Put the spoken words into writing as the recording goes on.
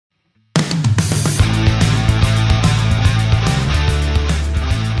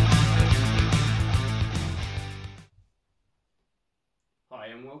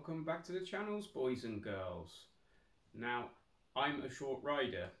welcome back to the channels, boys and girls. Now, I'm a short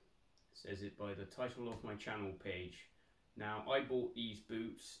rider, says it by the title of my channel page. Now, I bought these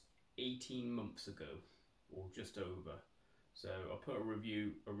boots 18 months ago, or just over. So I put a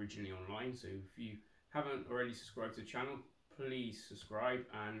review originally online, so if you haven't already subscribed to the channel, please subscribe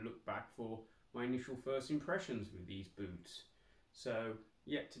and look back for my initial first impressions with these boots. So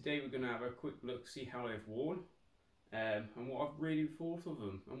yeah, today we're going to have a quick look, see how they've worn. And what I've really thought of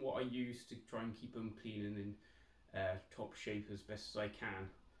them and what I use to try and keep them clean and in top shape as best as I can.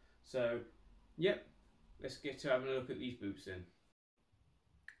 So yep, let's get to having a look at these boots then.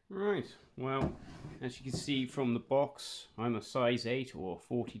 Right, well, as you can see from the box, I'm a size 8 or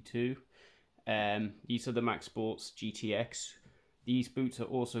 42. These are the Max Sports GTX. These boots are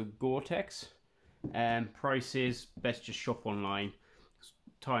also Gore-Tex. Prices, best just shop online.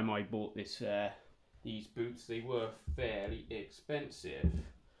 Time I bought these boots, they were fairly expensive.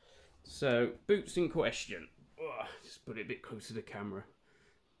 So, boots in question. Oh, just put it a bit closer to the camera.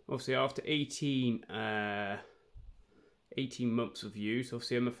 Obviously, after 18 months of use,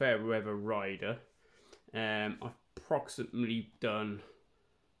 obviously I'm a fair weather rider. I've approximately done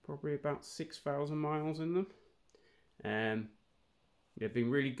probably about 6,000 miles in them. They've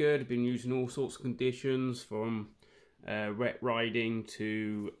been really good. I've been using all sorts of conditions, from wet riding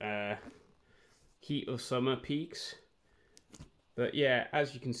to heat of summer peaks. But yeah,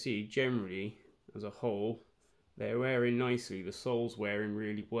 as you can see, generally as a whole, they're wearing nicely. The sole's wearing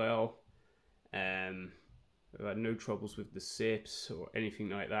really well. I've had no troubles with the sips or anything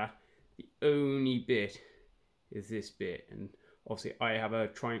like that. The only bit is this bit, and obviously I have a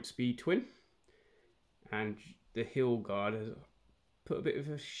Triumph Speed Twin, and the heel guard has put a bit of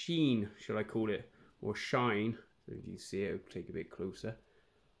a sheen, shall I call it, or shine, so if you see it, I'll take a bit closer,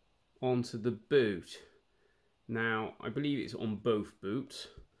 onto the boot. Now, I believe it's on both boots,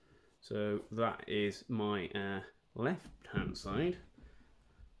 so that is my left hand side.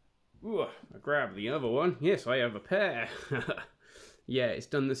 Ooh, I grabbed the other one. Yes, I have a pair. Yeah, it's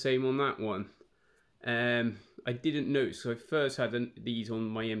done the same on that one. I didn't notice, so I first had these on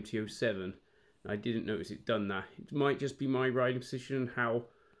my MT-07. I didn't notice it done that. It might just be my riding position, how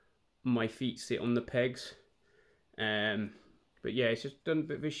my feet sit on the pegs. But yeah, it's just done a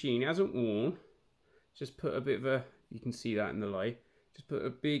bit of a sheen. It hasn't worn. Just put a bit of a, you can see that in the light. Just put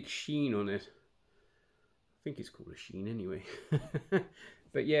a big sheen on it. I think it's called a sheen anyway.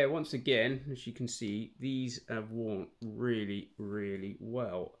 But yeah, once again, as you can see, these have worn really, really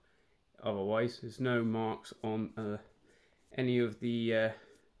well. Otherwise, there's no marks on any of the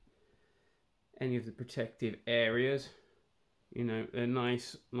protective areas. You know, they're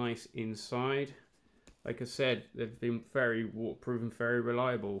nice inside. Like I said, they've been very waterproof and very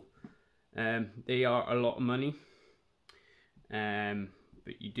reliable. They are a lot of money,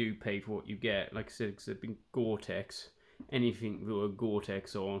 but you do pay for what you get. Like I said, because they've been Gore-Tex. Anything with a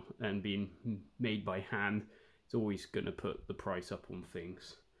Gore-Tex on and being made by hand, it's always going to put the price up on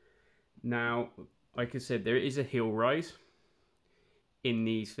things. Now, like I said, there is a heel rise in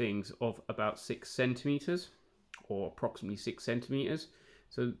these things of about 6 centimeters, or approximately 6 centimeters.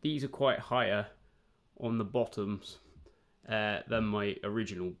 So these are quite higher on the bottoms than my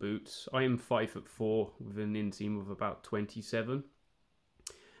original boots. I am 5'4" with an inseam of about 27.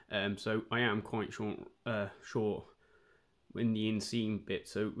 So I am quite short in the inseam bit.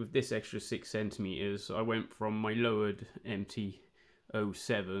 So with this extra 6 centimeters, I went from my lowered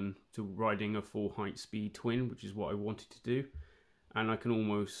MT-07 to riding a full height speed twin, which is what I wanted to do. And I can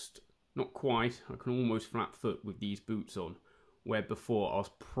almost, not quite, I can almost flat foot with these boots on, where before I was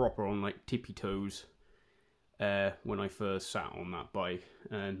proper on like tippy toes when I first sat on that bike,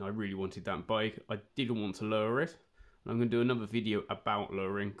 and I really wanted that bike. I didn't want to lower it. I'm going to do another video about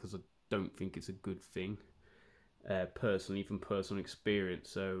lowering, because I don't think it's a good thing, personally, from personal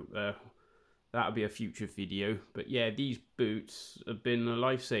experience. So that'll be a future video. But yeah, these boots have been a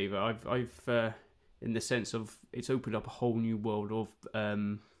lifesaver. I've in the sense of, it's opened up a whole new world of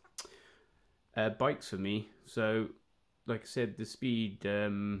bikes for me. So like I said, the Speed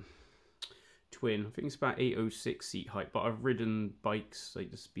Twin, I think it's about 806 seat height, but I've ridden bikes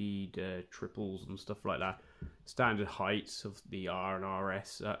like the Speed triples and stuff like that, standard heights of the R and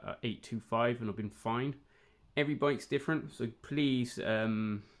RS at 825, and I've been fine. Every bike's different, so please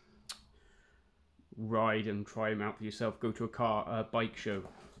ride and try them out for yourself. Go to a bike show.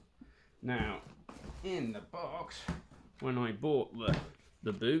 Now, in the box, when I bought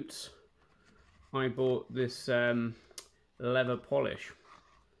the boots, I bought this leather polish.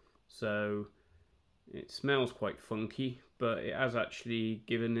 So it smells quite funky, but it has actually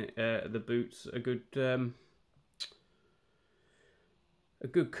given the boots a good a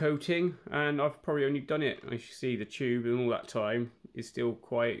good coating, and I've probably only done it, as you see, the tube and all that time is still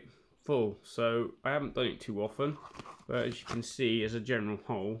quite full, so I haven't done it too often, but as you can see, as a general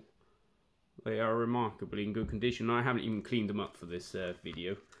whole, they are remarkably in good condition. I haven't even cleaned them up for this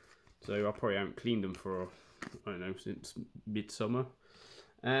video, so I probably haven't cleaned them for, I don't know, since midsummer.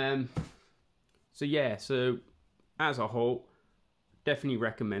 So yeah, so as a whole, definitely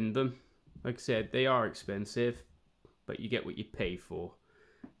recommend them. Like I said, they are expensive, but you get what you pay for.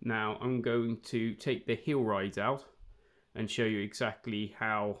 Now I'm going to take the hill rise out and show you exactly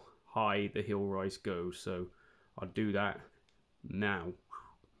how high the hill rise goes. So I'll do that now.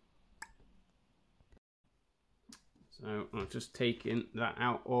 So I've just taken that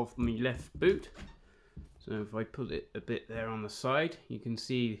out of my left boot. So if I put it a bit there on the side, you can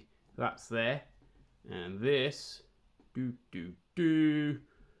see that's there. And this, look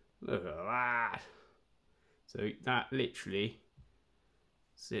at that. So that literally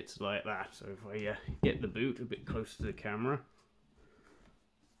sits like that. So if I get the boot a bit closer to the camera,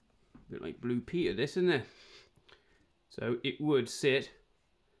 a bit like Blue Peter, this, isn't it? So it would sit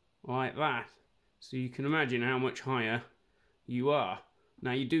like that. So you can imagine how much higher you are.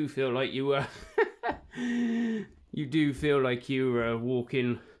 Now you do feel like you were, you do feel like you were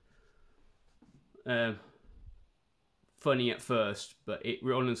walking funny at first, but it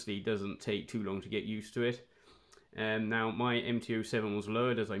honestly doesn't take too long to get used to it. Now my MT-07 was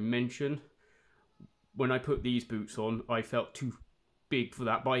lowered, as I mentioned. When I put these boots on, I felt too big for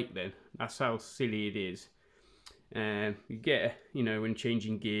that bike then. That's how silly it is. You get, you know, when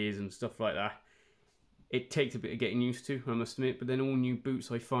changing gears and stuff like that, it takes a bit of getting used to, I must admit, but then all new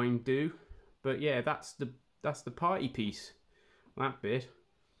boots I find do. But yeah, that's the party piece, that bit.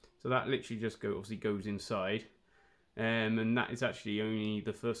 So that literally just obviously goes inside. And that is actually only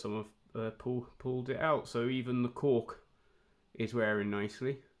the first time I've pulled it out. So even the cork is wearing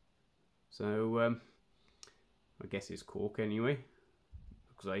nicely. So I guess it's cork anyway.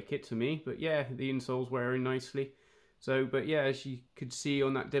 Looks like it to me. But yeah, the insole's wearing nicely. So, but yeah, as you could see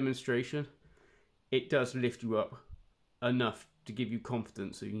on that demonstration, it does lift you up enough to give you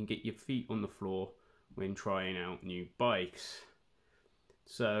confidence so you can get your feet on the floor when trying out new bikes.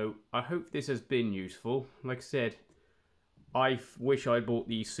 So I hope this has been useful. Like I said, I wish I bought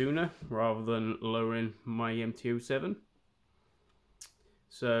these sooner rather than lowering my MT-07.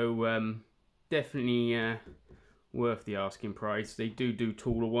 So definitely worth the asking price. They do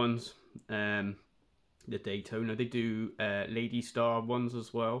taller ones, the Daytona. They do Lady Star ones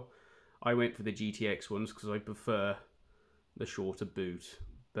as well. I went for the GTX ones because I prefer the shorter boot,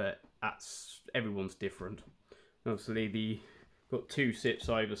 but that's, everyone's different. Obviously got two sips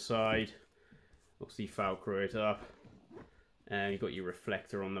either side. Obviously Velcro it up, and you've got your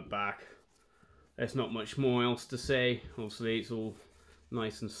reflector on the back. There's not much more else to say. Obviously it's all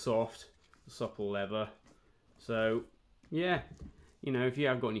nice and soft, supple leather. So yeah, you know, if you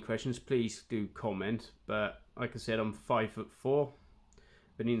have got any questions, please do comment. But like I said, I'm 5'4",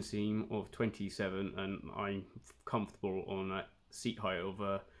 an inseam of 27, and I'm comfortable on a seat height of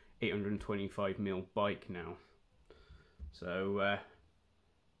a 825mm bike now. So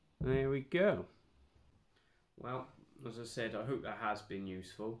there we go. Well, as I said, I hope that has been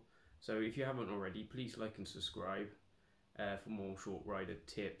useful. So if you haven't already, please like and subscribe for more short rider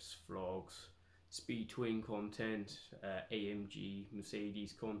tips, vlogs, speed twin content, AMG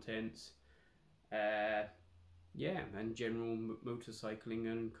Mercedes contents, yeah, and general motorcycling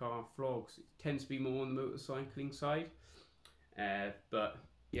and car vlogs. It tends to be more on the motorcycling side, but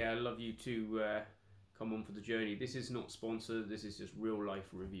yeah, I'd love you to come on for the journey. This is not sponsored, this is just real life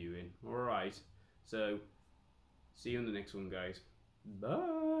reviewing. Alright, so see you on the next one, guys.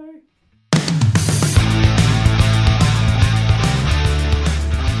 Bye!